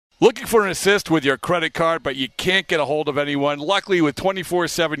Looking for an assist with your credit card, but you can't get a hold of anyone? Luckily, with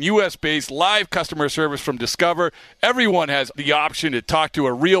 24/7 U.S.-based live customer service from Discover, everyone has the option to talk to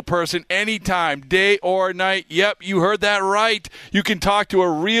a real person anytime, day or night. Yep, you heard that right. You can talk to a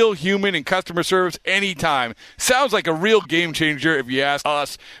real human in customer service anytime. Sounds like a real game changer if you ask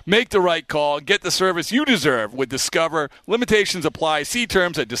us. Make the right call and get the service you deserve with Discover. Limitations apply. See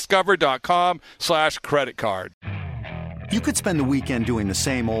terms at discover.com/creditcard. You could spend the weekend doing the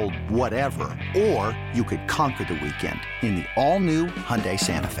same old whatever, or you could conquer the weekend in the all-new Hyundai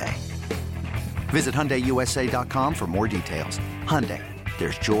Santa Fe. Visit HyundaiUSA.com for more details. Hyundai,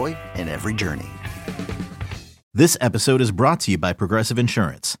 there's joy in every journey. This episode is brought to you by Progressive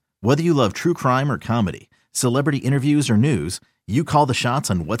Insurance. Whether you love true crime or comedy, celebrity interviews or news, you call the shots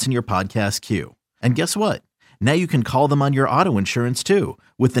on what's in your podcast queue. And guess what? Now you can call them on your auto insurance too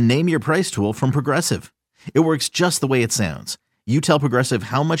with the Name Your Price tool from Progressive. It works just the way it sounds. You tell Progressive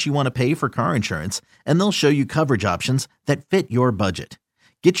how much you want to pay for car insurance, and they'll show you coverage options that fit your budget.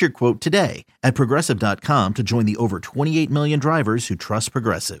 Get your quote today at Progressive.com to join the over 28 million drivers who trust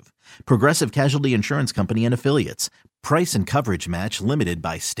Progressive. Progressive Casualty Insurance Company and Affiliates. Price and coverage match limited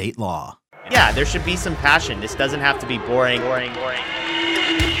by state law. Yeah, there should be some passion. This doesn't have to be boring.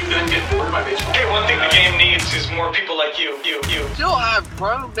 You guys get bored by baseball. Hey, one thing the game needs is more people like you. Still have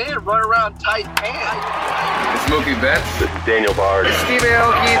grown men run around tight pants. It's Mookie Betts. This is Daniel Bard. It's Steve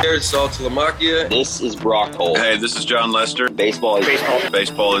Aoki. There's Sal Talamacchia. This is Brock Holt. Hey, this is John Lester. Baseball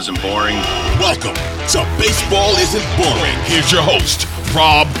isn't boring. Welcome to Baseball Isn't Boring. Here's your host,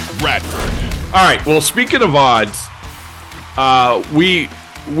 Rob Bradford. All right, well, speaking of odds, we've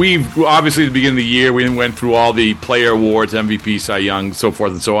obviously at the beginning of the year, we went through all the player awards, MVP, Cy Young, so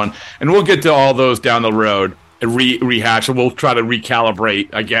forth and so on. And we'll get to all those down the road and rehash, and we'll try to recalibrate,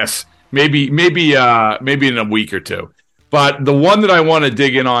 I guess, maybe in a week or two. But the one that I want to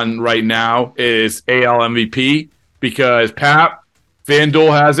dig in on right now is AL MVP, because Pap,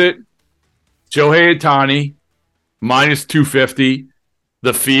 FanDuel has it, Shohei Ohtani, minus 250,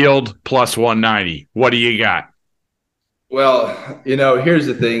 the field, plus 190. What do you got? Well, here's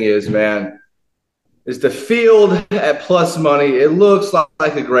the thing is, man, is the field at plus money. It looks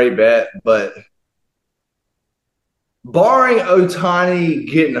like a great bet, but barring Ohtani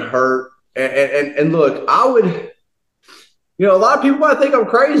getting hurt, and look, I would, a lot of people might think I'm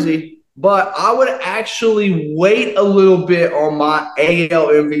crazy, but I would actually wait a little bit on my AL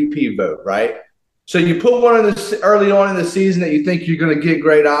MVP vote, right? So you put one in early on in the season that you think you're going to get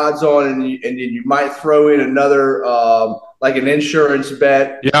great odds on, and you might throw in another like an insurance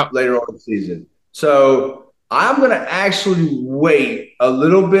bet later on in the season. So I'm going to actually wait a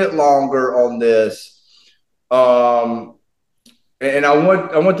little bit longer on this, and I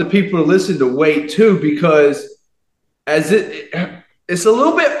want the people to listen to wait too, because it's a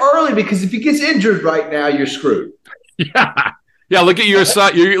little bit early, because if he gets injured right now, you're screwed. Yeah, look at your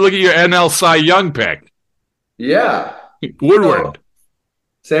NL Cy Young pick. Yeah, Woodward.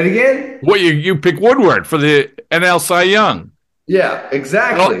 Say it again. What you pick Woodward for the NL Cy Young? Yeah,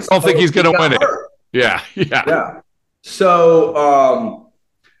 exactly. I don't think he's going to win it. Yeah. So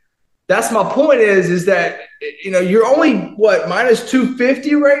that's my point. Is that you're only minus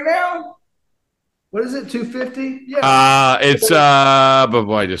 250 right now? What is it? 250? Yeah. But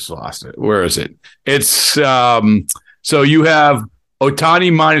I just lost it. Where is it? It's so you have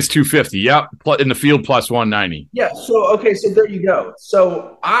Ohtani minus 250. Yep, in the field plus 190. Yeah. So there you go.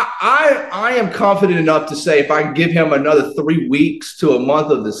 So I am confident enough to say if I can give him another 3 weeks to a month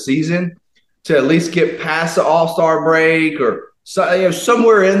of the season to at least get past the All-Star break or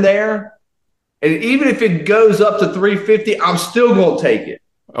somewhere in there, and even if it goes up to 350, I'm still gonna take it.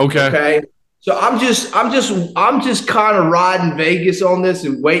 Okay. So I'm just kind of riding Vegas on this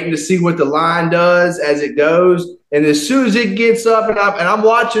and waiting to see what the line does as it goes. And as soon as it gets up and I'm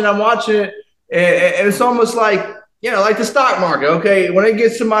watching it, and it's almost like, like the stock market. Okay, when it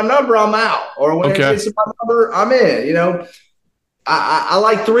gets to my number, I'm out. Or when it gets to my number, I'm in. I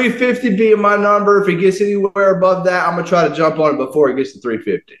like 350 being my number. If it gets anywhere above that, I'm going to try to jump on it before it gets to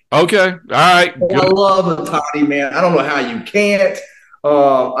 350. Okay, all right. Good. I love Ohtani, man. I don't know how you can't.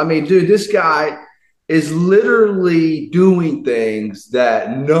 Dude, this guy is literally doing things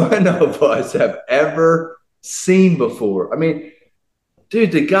that none of us have ever seen before.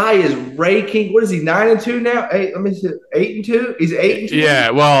 Dude, the guy is raking. What is he, 9-2 now? 8-2? He's 8-2?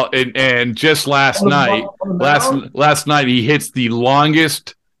 Yeah, well, and just last night he hits the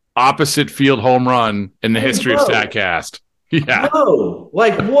longest opposite field home run in the history of StatCast. Yeah. No,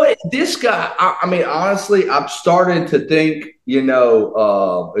 what this guy? Honestly, I'm starting to think,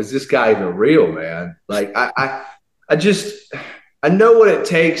 is this guy even real, man? I just I know what it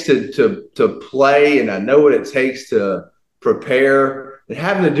takes to play, and I know what it takes to prepare. And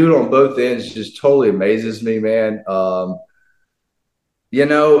having to do it on both ends just totally amazes me, man.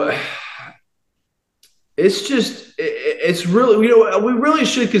 It's really, we really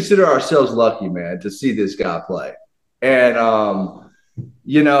should consider ourselves lucky, man, to see this guy play. And,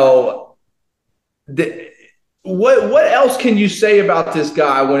 what else can you say about this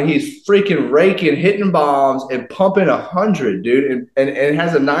guy when he's freaking raking, hitting bombs, and pumping 100, dude, and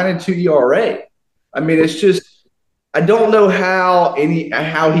has a 9.2 ERA? I mean, it's just, I don't know how he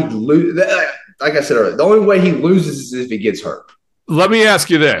lose. Like I said earlier, the only way he loses is if he gets hurt. Let me ask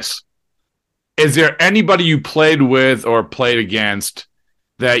you this. Is there anybody you played with or played against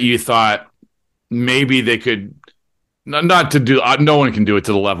that you thought maybe they could not to do? No one can do it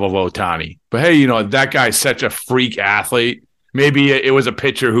to the level of Ohtani. But hey, that guy's such a freak athlete. Maybe it was a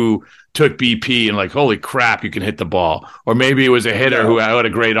pitcher who took BP and like, holy crap, you can hit the ball. Or maybe it was a hitter who had a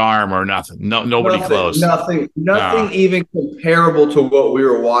great arm or nothing. Nobody close. Nothing even comparable to what we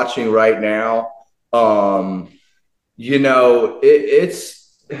were watching right now.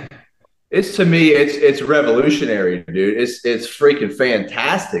 It's to me, it's revolutionary, dude. It's freaking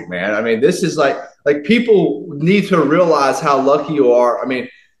fantastic, man. I mean, this is like people need to realize how lucky you are. I mean,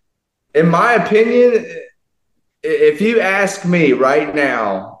 in my opinion, if you ask me right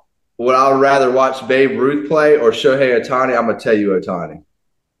now, would I rather watch Babe Ruth play or Shohei Ohtani? I'm gonna tell you Ohtani.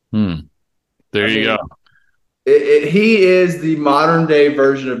 There you go. He is the modern day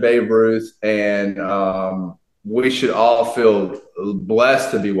version of Babe Ruth, and we should all feel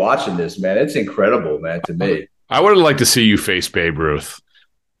blessed to be watching this, man. It's incredible, man, to me. I would have liked to see you face Babe Ruth.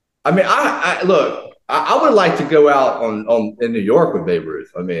 I mean, I would like to go out in New York with Babe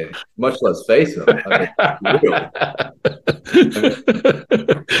Ruth. I mean, much less face him.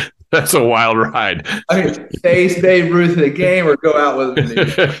 That's a wild ride. I mean, face Babe Ruth in a game or go out with him.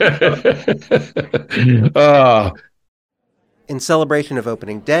 In celebration of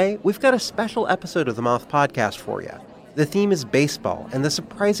opening day, we've got a special episode of the Moth Podcast for you. The theme is baseball and the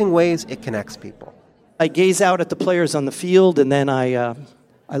surprising ways it connects people. I gaze out at the players on the field, and then I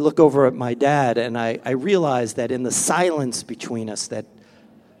look over at my dad, and I realize that in the silence between us that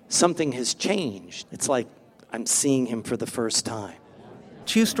something has changed. It's like I'm seeing him for the first time.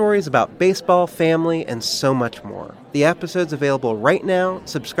 2 stories about baseball, family, and so much more. The episode's available right now.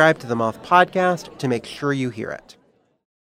 Subscribe to the Moth Podcast to make sure you hear it.